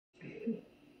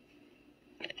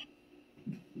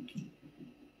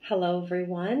Hello,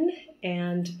 everyone,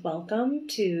 and welcome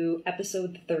to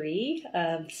episode 3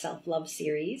 of the Self-Love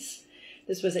series.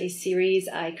 This was a series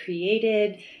I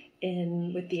created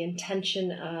with the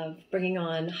intention of bringing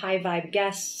on high-vibe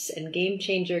guests and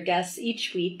game-changer guests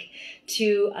each week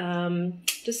to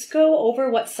just go over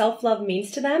what self-love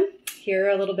means to them, hear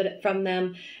a little bit from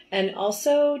them, and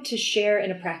also to share in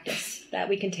a practice that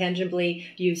we can tangibly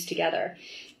use together.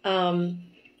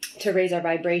 To raise our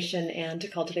vibration and to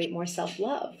cultivate more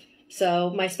self-love. So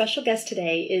my special guest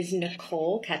today is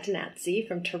Nicole Catenazzi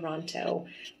from Toronto.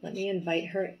 Let me invite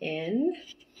her in.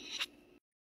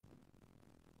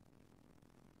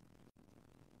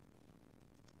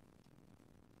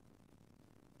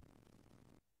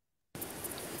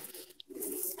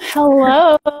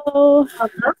 Hello. Hello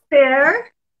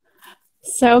there.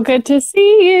 So good to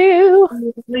see you.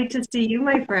 Lovely to see you,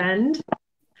 my friend.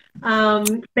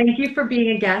 Thank you for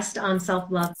being a guest on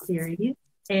Self-Love series.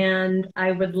 And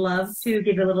I would love to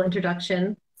give you a little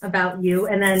introduction about you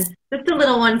and then just a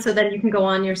little one so then you can go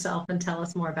on yourself and tell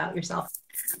us more about yourself.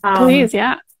 Please,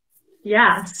 yeah.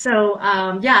 Yeah. So,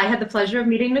 I had the pleasure of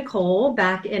meeting Nicole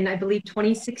back in, I believe,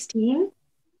 2016.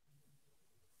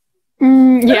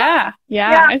 Yeah,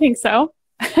 I think so.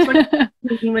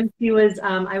 When she was,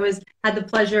 had the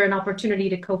pleasure and opportunity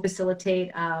to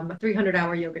co-facilitate a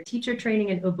 300-hour yoga teacher training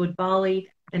in Ubud, Bali,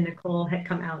 and Nicole had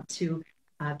come out to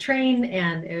train,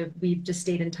 and we've just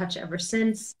stayed in touch ever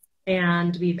since.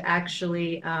 And we've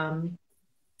actually have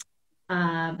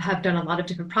done a lot of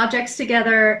different projects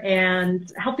together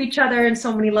and help each other in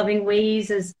so many loving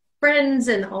ways as friends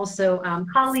and also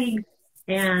colleagues.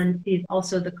 And she's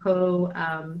also the co-teacher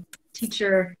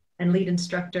and lead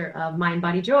instructor of Mind,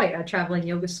 Body, Joy, a traveling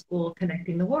yoga school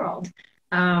connecting the world.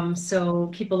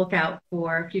 So keep a lookout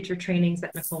for future trainings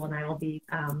that Nicole and I will be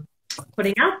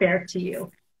putting out there to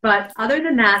you. But other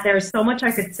than that, there's so much I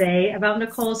could say about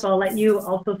Nicole, so I'll let you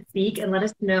also speak and let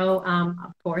us know,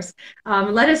 of course,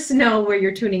 let us know where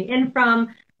you're tuning in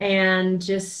from and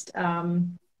just, a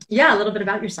little bit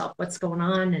about yourself, what's going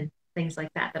on and things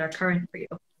like that that are current for you.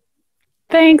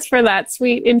 Thanks for that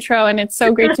sweet intro, and it's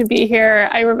so great to be here.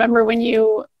 I remember when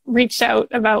you reached out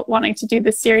about wanting to do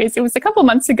this series. It was a couple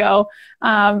months ago,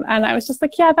 and I was just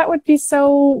like, yeah, that would be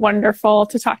so wonderful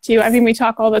to talk to you. I mean, we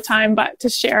talk all the time, but to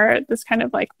share this kind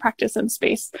of like practice and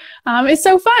space is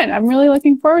so fun. I'm really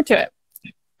looking forward to it.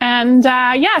 And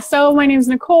so my name is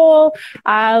Nicole.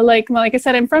 Like I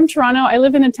said, I'm from Toronto. I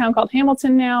live in a town called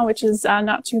Hamilton now, which is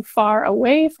not too far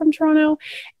away from Toronto.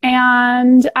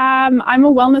 And I'm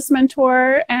a wellness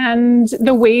mentor. And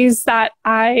the ways that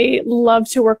I love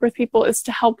to work with people is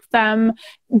to help them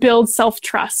build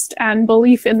self-trust and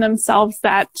belief in themselves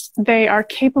that they are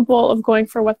capable of going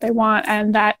for what they want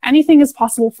and that anything is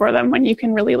possible for them when you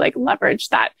can really like leverage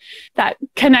that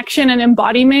connection and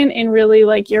embodiment in really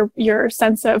like your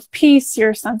sense of peace,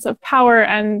 your sense of power,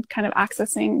 and kind of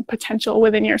accessing potential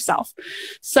within yourself.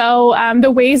 So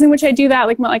the ways in which I do that,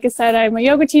 like I said, I'm a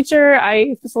yoga teacher.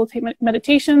 I facilitate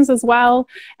meditations as well.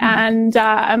 And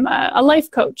I'm a life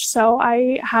coach. So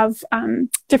I have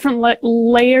different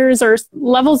layers or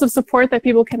levels of support that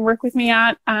people can work with me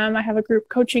at. I have a group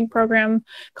coaching program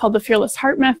called the Fearless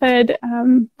Heart Method,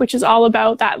 which is all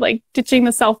about that, like ditching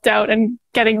the self-doubt and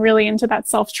getting really into that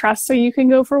self-trust so you can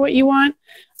go for what you want.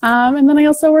 And then I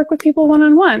also work with people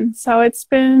one-on-one. So it's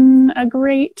been a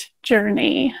great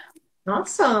journey.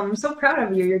 Awesome. I'm so proud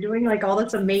of you. You're doing like all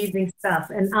this amazing stuff.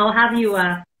 And I'll have you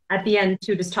at the end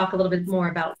too, just talk a little bit more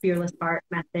about Fearless Heart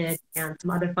Method and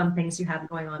some other fun things you have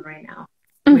going on right now,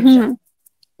 which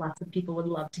lots of people would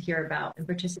love to hear about and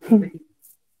participate with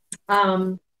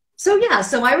you.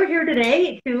 So why we're here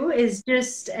today too is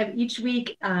just each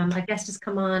week a guest has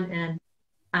come on and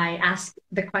I ask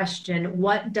the question,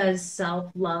 what does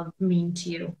self-love mean to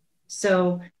you?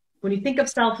 So when you think of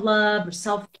self-love or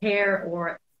self-care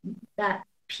or that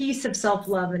piece of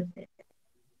self-love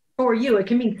for you, it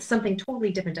can mean something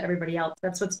totally different to everybody else.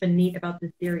 That's what's been neat about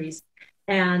this series.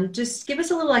 And just give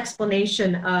us a little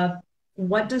explanation of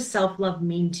what does self-love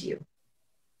mean to you?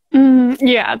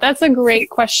 Yeah, that's a great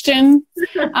question.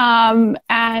 And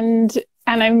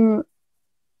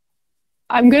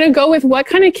I'm going to go with what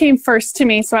kind of came first to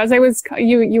me. So as I was,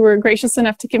 you were gracious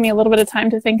enough to give me a little bit of time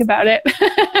to think about it.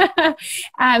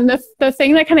 And the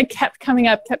thing that kind of kept coming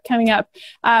up,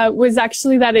 was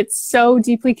actually that it's so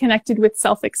deeply connected with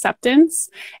self-acceptance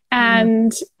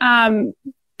and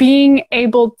being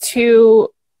able to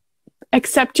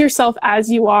accept yourself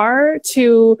as you are,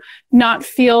 to not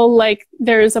feel like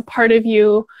there's a part of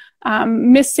you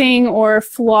missing or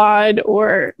flawed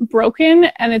or broken.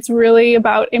 And it's really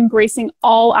about embracing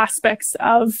all aspects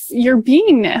of your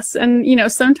beingness. And, you know,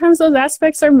 sometimes those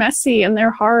aspects are messy and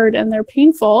they're hard and they're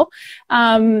painful.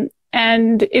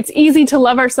 And it's easy to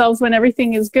love ourselves when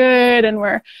everything is good and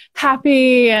we're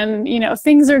happy and, you know,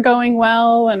 things are going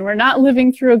well and we're not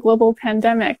living through a global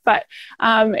pandemic. But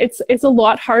it's a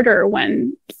lot harder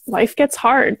when life gets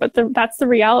hard. But that's the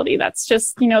reality. That's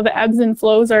just, you know, the ebbs and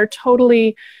flows are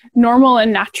totally normal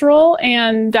and natural.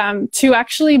 And to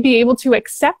actually be able to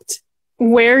accept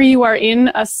where you are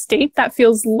in a state that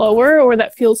feels lower or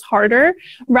that feels harder,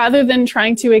 rather than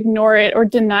trying to ignore it or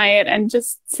deny it and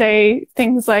just say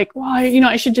things like, well, you know,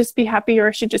 I should just be happy or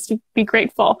I should just be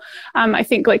grateful. I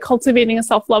think like cultivating a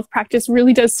self-love practice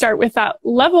really does start with that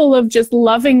level of just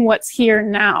loving what's here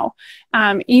now,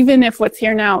 even if what's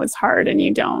here now is hard and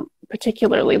you don't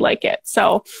particularly like it.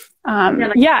 So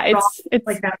it's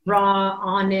like that raw,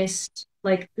 honest,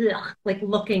 like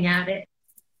looking at it.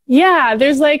 Yeah,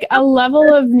 there's like a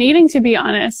level of needing to be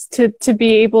honest to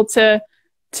be able to,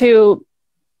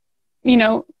 you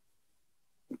know,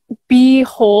 be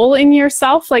whole in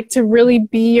yourself, like to really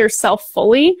be yourself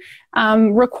fully,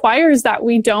 requires that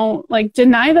we don't like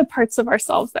deny the parts of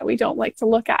ourselves that we don't like to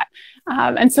look at.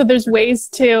 And so there's ways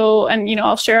to, and, you know,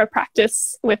 I'll share a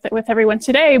practice with everyone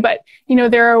today, but, you know,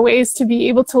 there are ways to be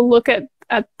able to look at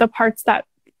the parts that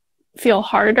feel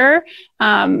harder,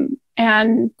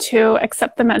 and to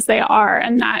accept them as they are.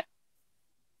 And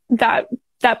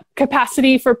that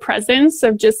capacity for presence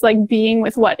of just like being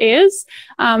with what is,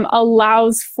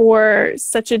 allows for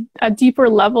such a deeper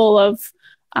level of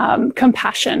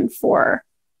compassion for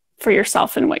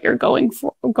yourself and what you're going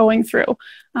through.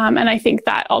 And I think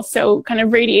that also kind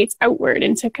of radiates outward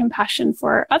into compassion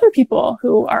for other people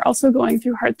who are also going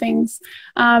through hard things.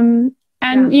 You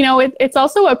know, it's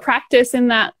also a practice in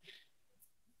that,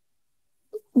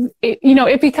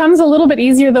 it becomes a little bit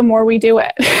easier the more we do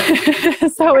it.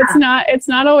 So it's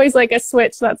not always like a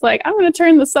switch that's like, I'm going to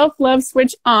turn the self-love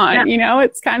switch on. Yeah. You know,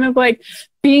 it's kind of like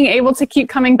being able to keep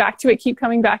coming back to it, keep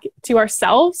coming back to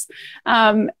ourselves.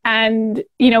 And,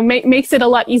 you know, makes it a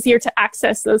lot easier to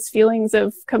access those feelings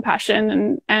of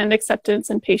compassion and acceptance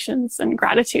and patience and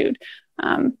gratitude.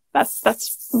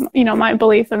 That's, you know, my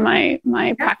belief and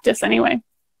my practice anyway.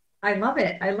 I love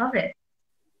it. I love it.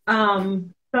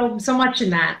 So much in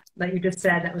that you just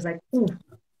said that was like, ooh,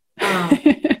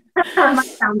 my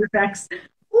sound effects.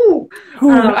 Ooh.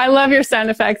 I love your sound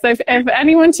effects. If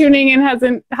anyone tuning in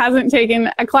hasn't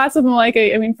taken a class of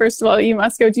Malika, I mean, first of all, you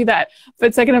must go do that.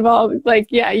 But second of all, like,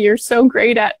 yeah, you're so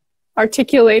great at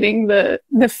articulating the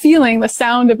feeling, the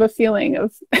sound of a feeling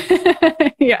of,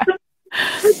 yeah.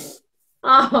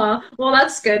 Well,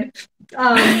 that's good.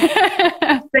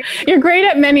 You're great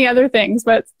at many other things,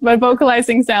 but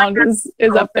vocalizing sound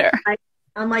is up there.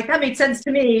 I'm like, that makes sense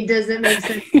to me. Does it make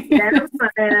sense to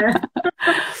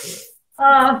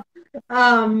them?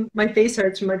 My face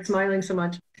hurts from like smiling so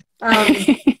much.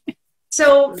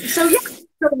 So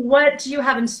what do you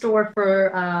have in store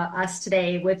for us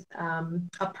today with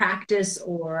a practice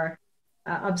or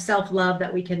of self-love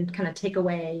that we can kind of take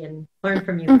away and learn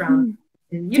from you from?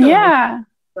 And, you know,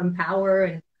 to empower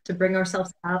and to bring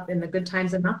ourselves up in the good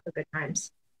times and not the good times.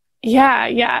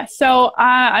 Yeah. So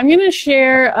I'm going to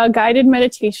share a guided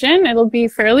meditation. It'll be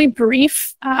fairly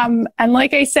brief. And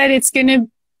like I said,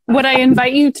 what I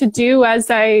invite you to do as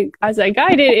I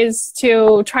guide it is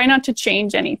to try not to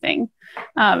change anything.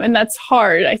 And that's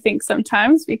hard, I think,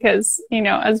 sometimes because, you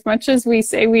know, as much as we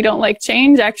say we don't like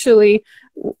change, actually,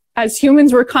 as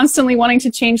humans, we're constantly wanting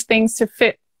to change things to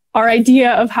fit our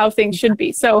idea of how things should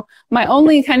be. So my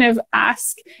only kind of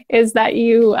ask is that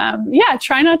you,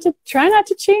 try not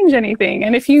to change anything.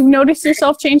 And if you notice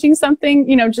yourself changing something,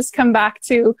 you know, just come back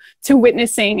to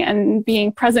witnessing and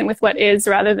being present with what is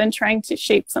rather than trying to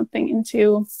shape something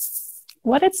into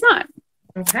what it's not.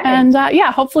 Okay. And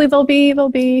hopefully there'll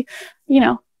be, you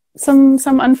know, some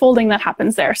unfolding that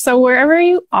happens there. So wherever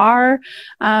you are,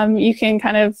 you can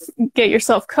kind of get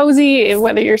yourself cozy,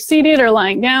 whether you're seated or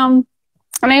lying down.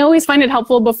 And I always find it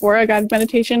helpful before a guided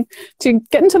meditation to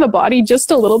get into the body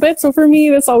just a little bit. So for me,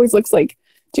 this always looks like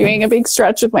doing a big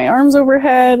stretch with my arms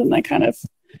overhead, and I kind of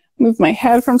move my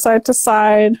head from side to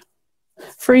side.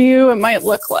 For you, it might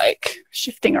look like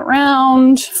shifting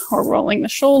around or rolling the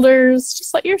shoulders.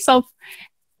 Just let yourself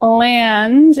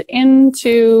land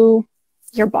into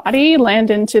your body,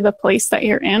 land into the place that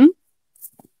you're in.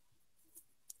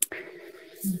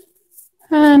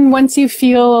 And once you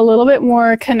feel a little bit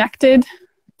more connected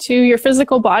to your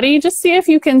physical body, just see if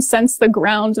you can sense the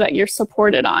ground that you're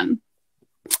supported on.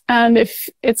 And if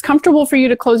it's comfortable for you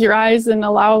to close your eyes and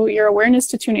allow your awareness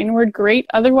to tune inward, great.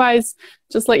 Otherwise,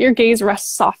 just let your gaze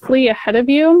rest softly ahead of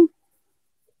you.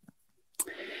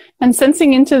 And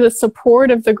sensing into the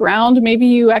support of the ground, maybe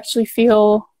you actually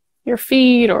feel your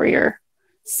feet or your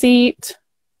seat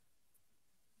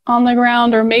on the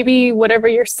ground, or maybe whatever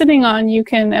you're sitting on, you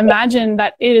can imagine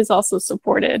that it is also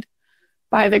supported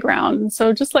by the ground.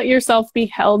 So just let yourself be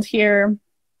held here,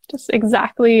 just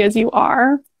exactly as you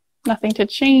are. Nothing to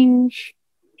change.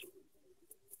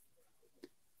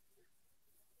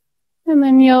 And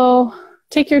then you'll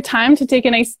take your time to take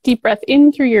a nice deep breath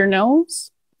in through your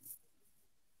nose.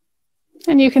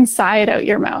 And you can sigh it out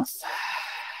your mouth.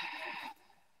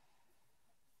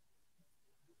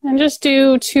 And just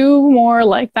do 2 more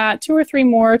like that, 2 or 3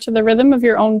 more to the rhythm of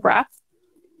your own breath.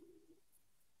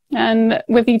 And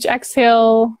with each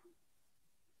exhale,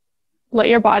 let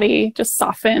your body just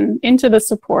soften into the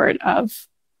support of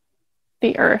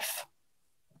the earth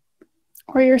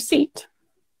or your seat.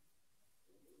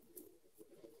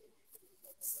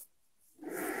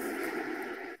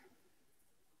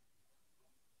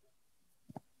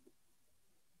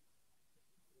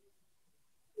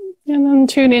 And then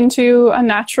tune into a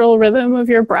natural rhythm of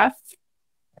your breath.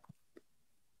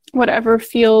 Whatever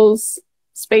feels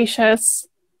spacious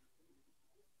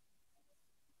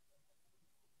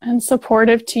and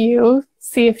supportive to you.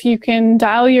 See if you can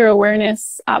dial your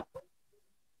awareness up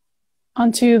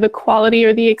onto the quality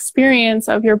or the experience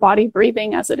of your body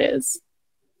breathing as it is.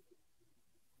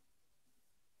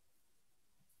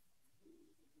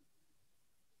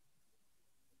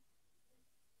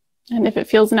 And if it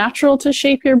feels natural to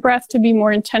shape your breath to be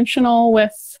more intentional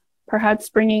with perhaps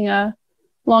bringing a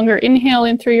longer inhale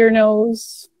in through your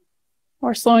nose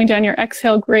or slowing down your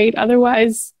exhale, great.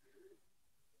 Otherwise,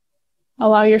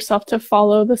 allow yourself to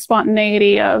follow the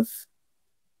spontaneity of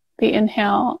the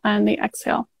inhale and the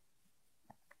exhale.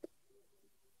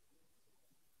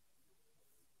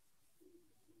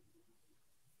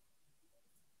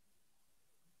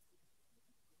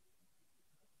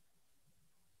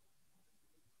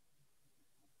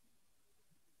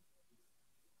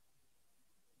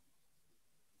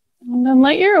 And then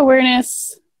let your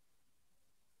awareness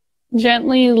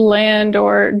gently land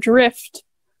or drift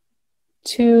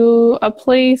to a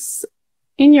place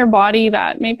in your body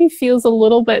that maybe feels a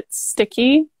little bit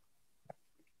sticky,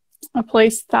 a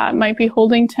place that might be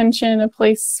holding tension, a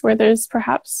place where there's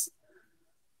perhaps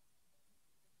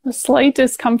a slight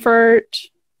discomfort,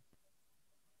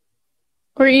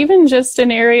 or even just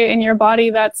an area in your body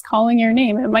that's calling your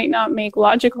name. It might not make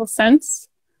logical sense.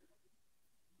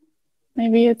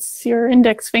 Maybe it's your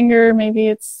index finger, maybe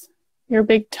it's your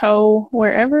big toe,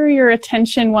 wherever your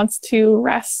attention wants to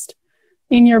rest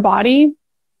in your body,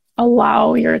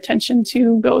 allow your attention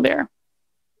to go there.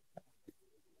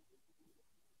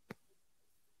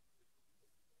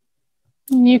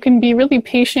 And you can be really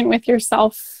patient with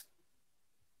yourself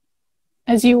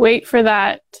as you wait for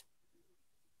that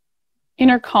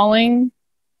inner calling.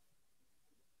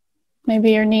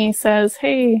 Maybe your knee says,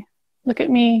 "Hey, look at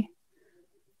me."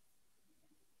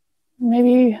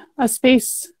 Maybe a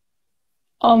space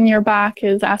on your back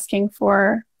is asking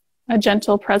for a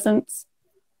gentle presence.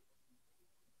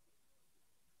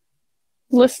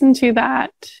 Listen to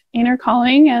that inner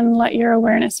calling and let your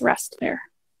awareness rest there.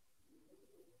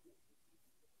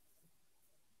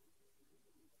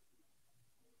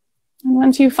 And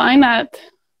once you find that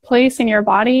place in your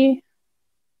body,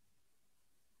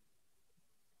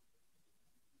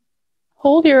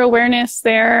 hold your awareness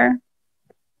there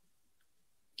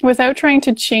without trying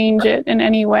to change it in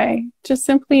any way. Just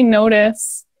simply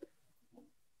notice,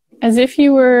 as if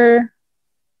you were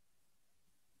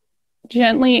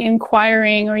gently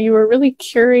inquiring or you were really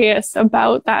curious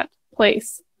about that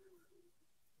place.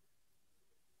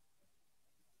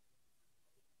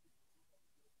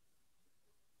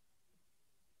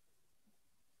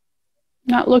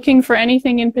 Not looking for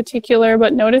anything in particular,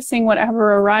 but noticing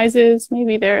whatever arises.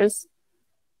 Maybe there's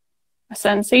a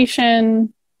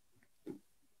sensation.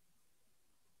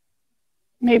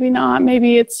 Maybe not.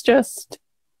 Maybe it's just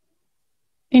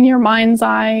in your mind's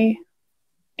eye,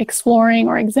 exploring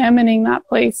or examining that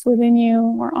place within you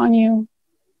or on you.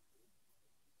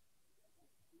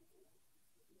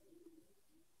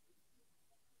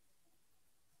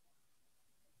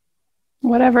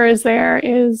 Whatever is there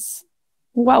is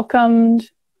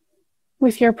welcomed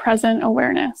with your present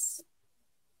awareness,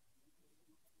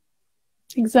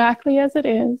 exactly as it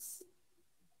is.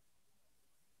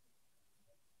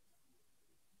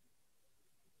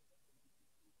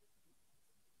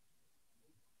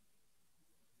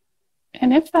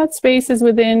 And if that space is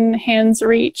within hand's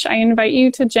reach, I invite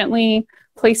you to gently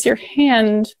place your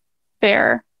hand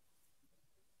there.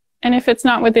 And if it's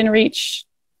not within reach,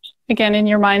 again, in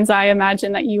your mind's eye,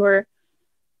 imagine that you were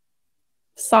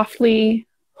softly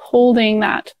holding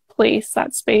that place,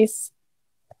 that space.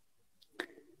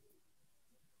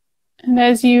 And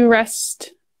as you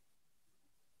rest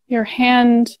your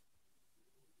hand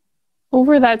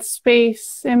over that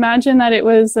space, imagine that it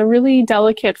was a really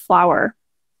delicate flower.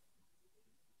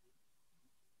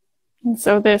 And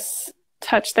so this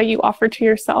touch that you offer to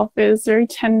yourself is very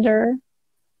tender,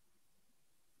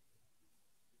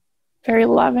 very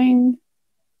loving,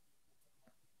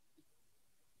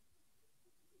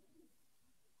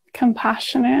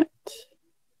 compassionate.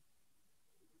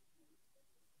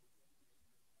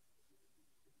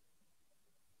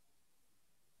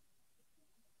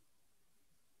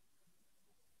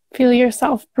 Feel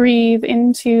yourself breathe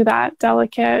into that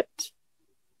delicate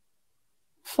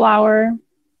flower.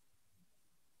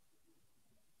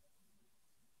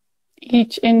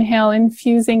 Each inhale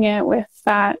infusing it with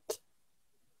that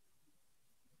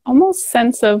almost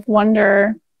sense of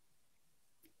wonder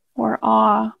or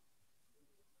awe.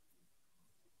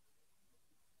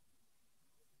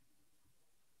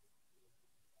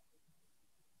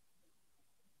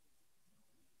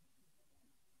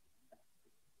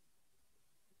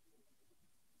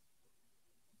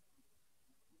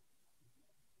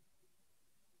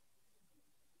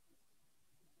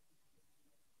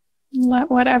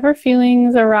 Let whatever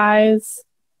feelings arise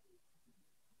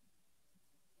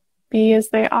be as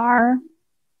they are.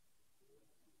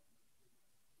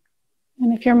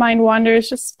 And if your mind wanders,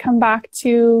 just come back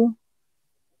to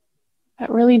that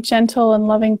really gentle and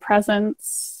loving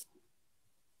presence.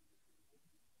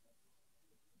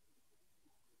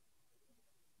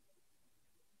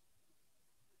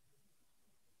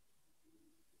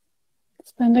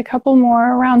 Spend a couple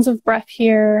more rounds of breath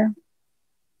here.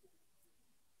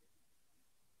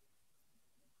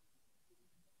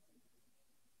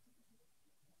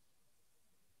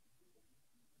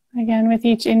 Again, with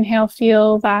each inhale,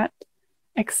 feel that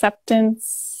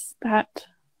acceptance, that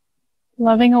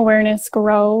loving awareness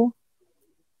grow.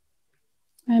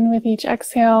 And with each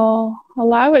exhale,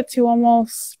 allow it to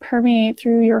almost permeate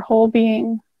through your whole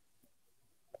being.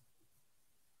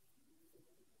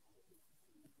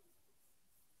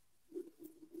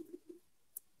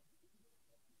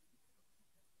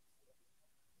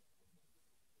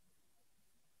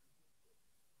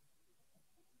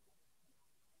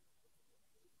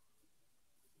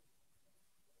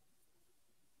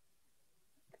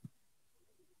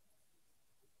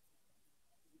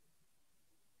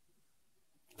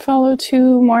 Follow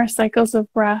 2 more cycles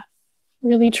of breath,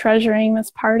 really treasuring this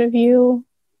part of you.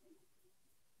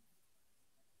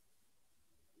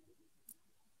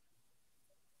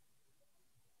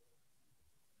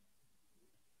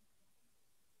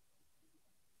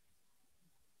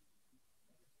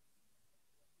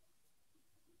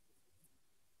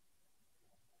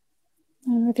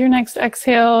 And with your next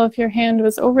exhale, if your hand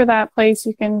was over that place,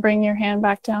 you can bring your hand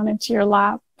back down into your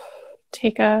lap.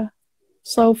 Take a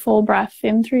slow, full breath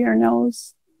in through your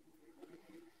nose.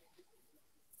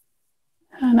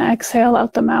 And exhale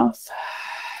out the mouth.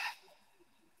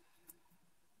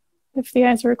 If the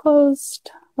eyes were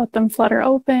closed, let them flutter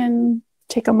open.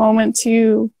 Take a moment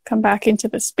to come back into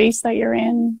the space that you're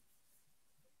in.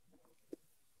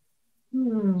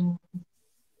 There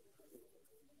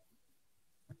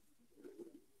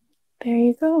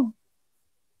you go.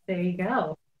 There you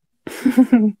go.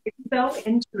 It's so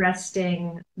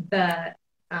interesting that,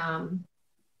 and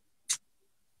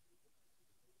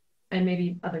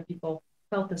maybe other people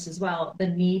felt this as well, the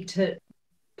need to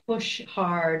push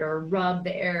hard or rub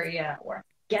the area or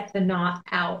get the knot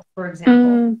out, for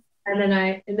example. And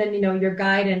then, you know, your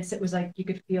guidance, it was like you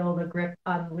could feel the grip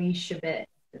unleash a bit.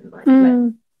 And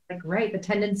right, the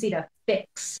tendency to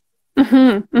fix.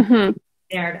 There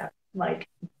to like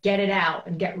get it out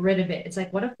and get rid of it. It's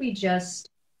like, what if we just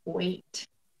wait?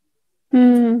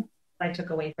 I took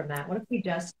away from that. What if we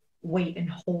just wait and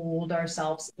hold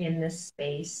ourselves in this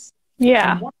space?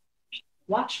 Yeah. And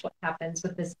watch what happens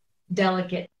with this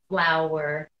delicate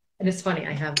flower. And it's funny,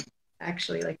 I have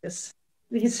actually like these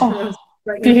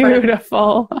right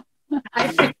beautiful. I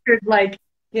pictured like,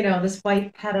 you know, this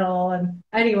white petal. And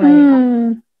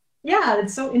anyway, yeah,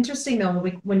 it's so interesting though,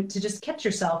 like when to just catch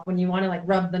yourself when you want to like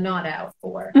rub the knot out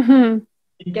or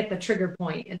get the trigger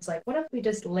point. It's like, what if we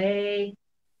just lay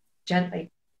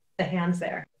gently the hands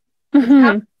there?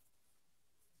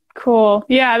 Cool.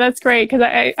 Yeah, that's great.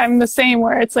 Because I'm the same,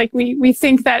 where it's like we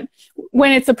think that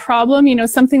when it's a problem, you know,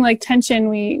 something like tension,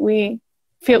 we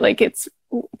feel like it's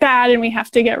bad and we have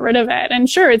to get rid of it. And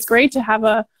sure, it's great to have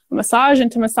a massage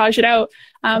and to massage it out.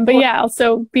 But yeah,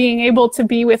 also being able to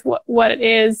be with what it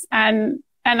is. And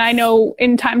I know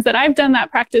in times that I've done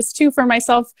that practice too for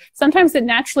myself, sometimes it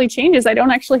naturally changes. I don't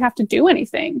actually have to do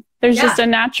anything. There's just a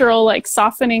natural like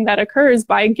softening that occurs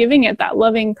by giving it that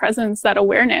loving presence, that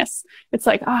awareness. It's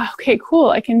like, okay, cool.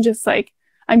 I can just like,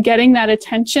 I'm getting that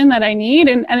attention that I need.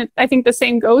 And I think the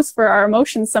same goes for our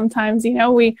emotions. Sometimes, you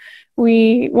know, we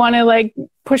want to like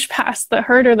push past the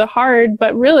hurt or the hard,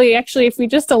 but really actually, if we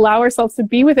just allow ourselves to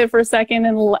be with it for a second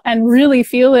and really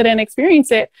feel it and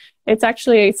experience it, it's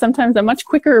actually sometimes a much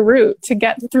quicker route to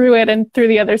get through it and through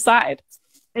the other side.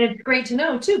 And it's great to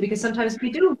know too, because sometimes we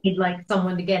do need like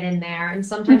someone to get in there, and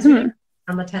sometimes we need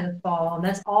on the tennis ball, and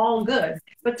that's all good.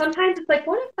 But sometimes it's like,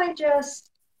 what if I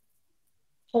just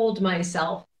hold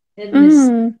myself in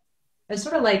this? It's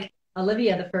sort of like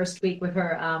Olivia the first week with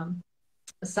her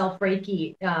self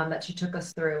Reiki that she took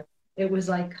us through. It was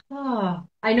like,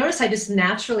 I notice I just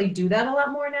naturally do that a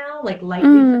lot more now, like lightly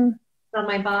on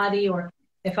my body, or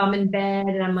if I'm in bed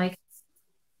and I'm like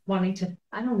wanting to,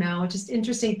 I don't know, just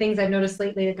interesting things I've noticed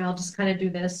lately. Like I'll just kind of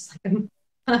do this,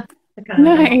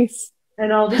 nice,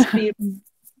 and I'll just be.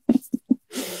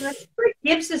 It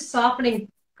gives this softening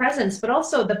presence, but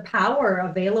also the power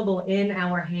available in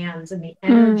our hands and the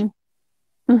energy.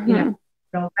 You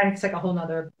know, it's like a whole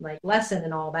nother like lesson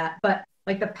and all that, but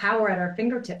like the power at our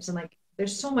fingertips, and like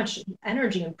there's so much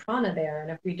energy in prana there,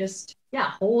 and if we just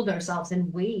hold ourselves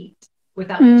and wait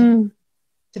without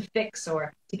to fix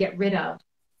or to get rid of,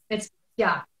 it's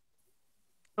I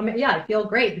mean, I feel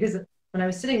great, because when I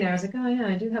was sitting there I was like, oh yeah,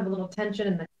 I do have a little tension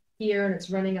in the here, and it's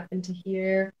running up into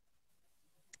here,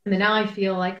 and then now I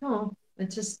feel like, oh,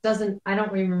 it just doesn't, I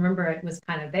don't even remember it was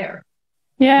kind of there.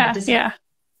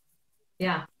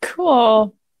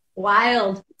 Cool.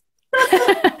 Wild.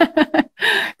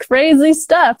 Crazy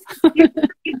stuff.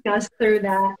 Us through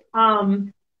that.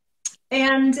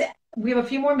 And we have a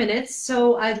few more minutes,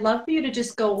 so I'd love for you to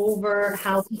just go over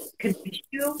how people can reach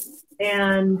you.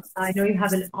 And I know you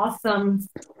have an awesome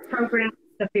program,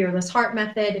 the Fearless Heart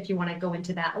Method, if you want to go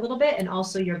into that a little bit, and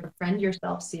also your Befriend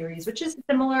Yourself series, which is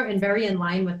similar and very in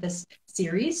line with this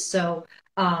series. So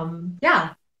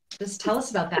just tell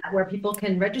us about that, where people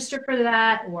can register for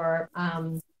that, or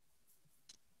love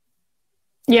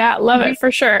it,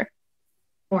 for sure.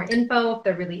 More info if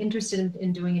they're really interested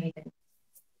in doing anything.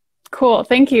 Cool.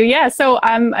 Thank you. Yeah. So,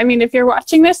 I mean, if you're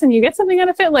watching this and you get something out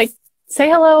of it, like say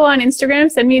hello on Instagram,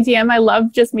 send me a DM. I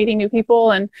love just meeting new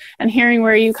people and hearing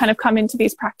where you kind of come into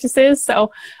these practices.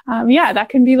 So, that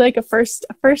can be like a first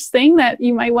thing that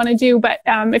you might want to do. But,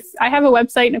 if I have a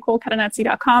website,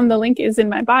 NicoleCatenazzi.com, the link is in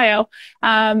my bio.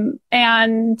 So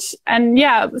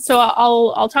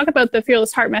I'll talk about the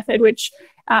Fearless Heart Method, which,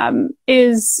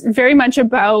 is very much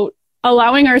about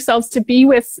allowing ourselves to be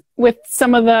with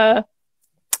some of the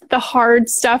hard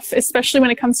stuff, especially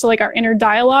when it comes to like our inner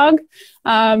dialogue,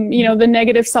 the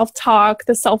negative self-talk,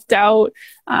 the self-doubt,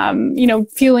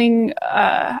 feeling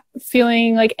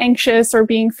like anxious or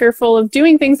being fearful of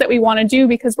doing things that we want to do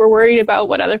because we're worried about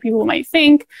what other people might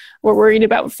think. We're worried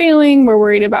about failing. We're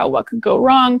worried about what could go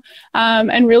wrong.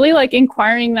 And really like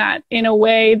inquiring that in a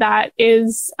way that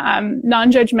is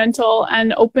non-judgmental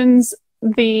and opens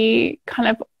the kind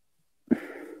of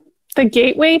the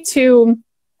gateway to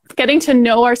getting to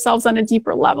know ourselves on a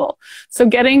deeper level. So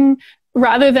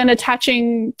rather than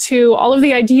attaching to all of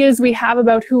the ideas we have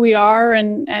about who we are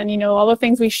and all the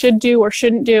things we should do or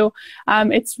shouldn't do,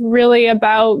 it's really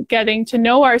about getting to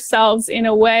know ourselves in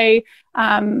a way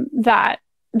that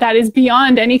is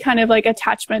beyond any kind of like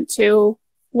attachment to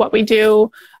what we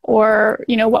do or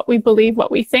what we believe,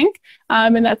 what we think,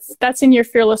 and that's in your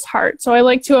fearless heart. So I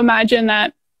like to imagine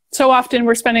that so often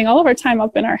we're spending all of our time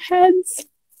up in our heads.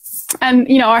 And,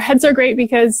 our heads are great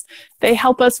because they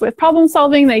help us with problem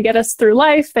solving. They get us through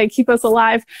life. They keep us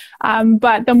alive.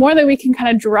 But the more that we can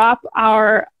kind of drop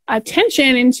our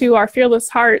attention into our fearless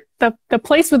heart, the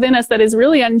place within us that is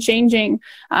really unchanging,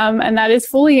 and that is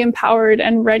fully empowered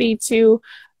and ready to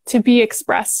be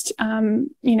expressed,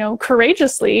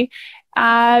 courageously,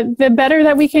 the better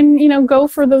that we can, go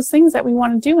for those things that we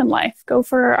want to do in life, go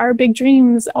for our big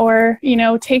dreams, or,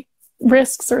 take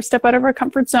risks or step out of our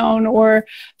comfort zone or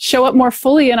show up more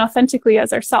fully and authentically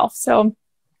as ourselves. So,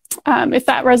 if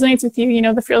that resonates with you,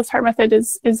 the Fearless Heart Method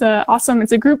is awesome.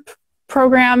 It's a group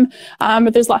program,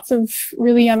 but there's lots of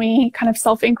really yummy kind of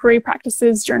self-inquiry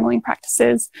practices, journaling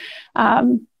practices,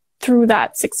 through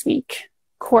that 6-week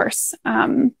course.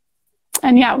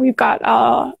 We've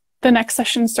got, the next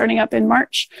session starting up in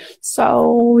March.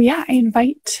 So I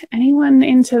invite anyone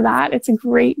into that. It's a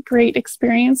great, great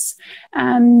experience,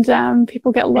 and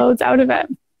people get loads out of it.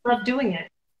 Love doing it.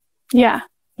 Yeah.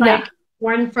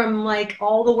 born from like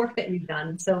all the work that you've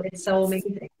done. So it's so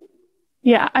amazing.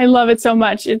 Yeah, I love it so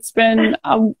much. It's been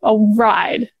a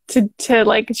ride to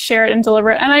like share it and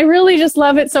deliver it. And I really just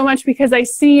love it so much because I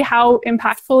see how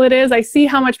impactful it is. I see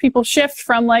how much people shift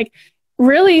from like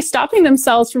really stopping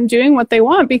themselves from doing what they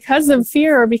want because of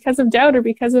fear or because of doubt or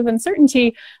because of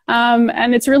uncertainty.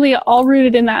 And it's really all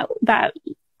rooted in that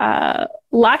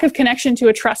lack of connection to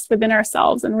a trust within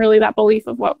ourselves and really that belief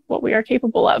of what we are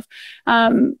capable of.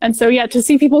 And so, yeah, to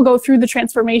see people go through the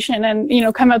transformation and, you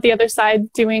know, come out the other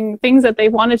side doing things that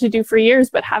they've wanted to do for years,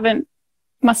 but haven't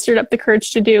mustered up the courage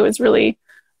to do is really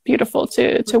beautiful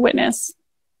to witness.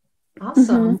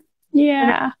 Awesome.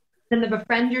 Yeah. And the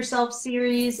Befriend Yourself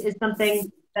series is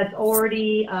something that's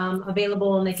already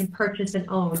available and they can purchase and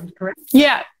own, correct?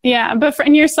 Yeah.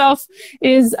 Befriend Yourself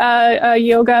is a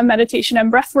yoga, meditation,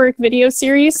 and breathwork video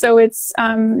series. So it's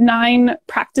 9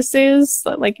 practices,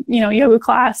 like, you know, yoga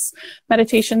class,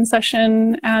 meditation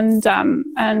session, and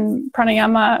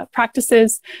pranayama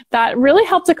practices that really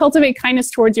help to cultivate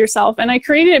kindness towards yourself. And I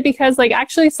created it because, like,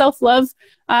 actually self-love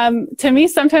to me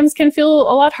sometimes can feel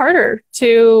a lot harder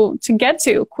to get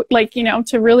to, like, you know,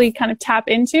 to really kind of tap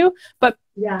into, but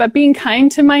being kind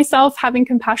to myself, having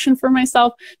compassion for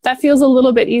myself, that feels a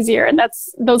little bit easier. And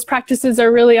those practices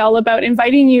are really all about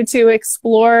inviting you to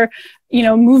explore, you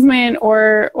know, movement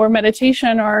or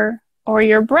meditation or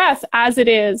your breath as it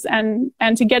is, and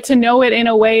to get to know it in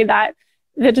a way that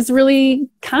is really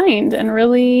kind and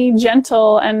really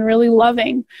gentle and really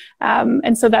loving.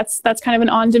 And so that's kind of an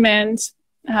on-demand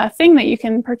thing that you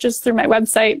can purchase through my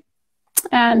website,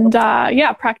 and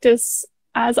practice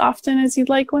as often as you'd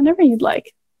like, whenever you'd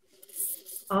like.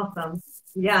 Awesome.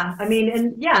 Yeah. I mean,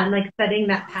 and like setting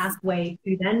that pathway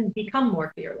to then become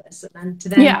more fearless, and then to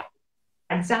then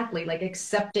exactly like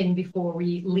accepting before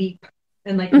we leap,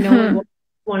 and like knowing what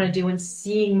we want to do and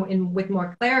seeing with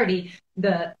more clarity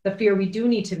the fear we do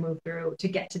need to move through to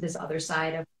get to this other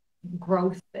side of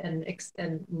growth and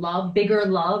love, bigger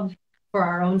love for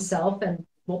our own self and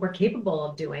what we're capable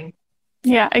of doing.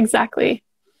 Yeah, exactly.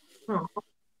 Oh.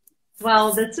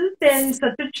 Well, this has been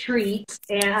such a treat,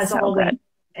 and as always. Good.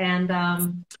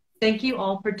 And thank you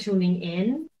all for tuning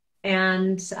in.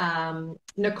 And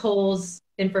Nicole's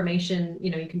information,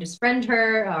 you know, you can just friend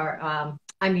her or,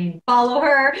 follow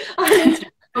her on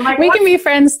Instagram. We can be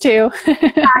friends too.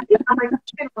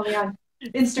 On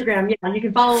Instagram. Yeah, you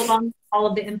can follow along. All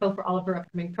of the info for all of her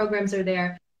upcoming programs are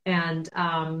there. And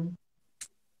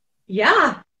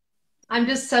I'm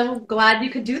just so glad you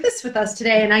could do this with us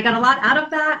today. And I got a lot out of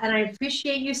that. And I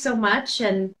appreciate you so much.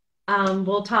 And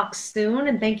we'll talk soon.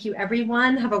 And thank you,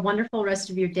 everyone. Have a wonderful rest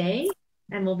of your day.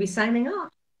 And we'll be signing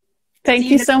off. Thank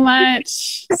you so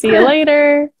much. See you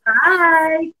later.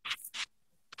 Bye.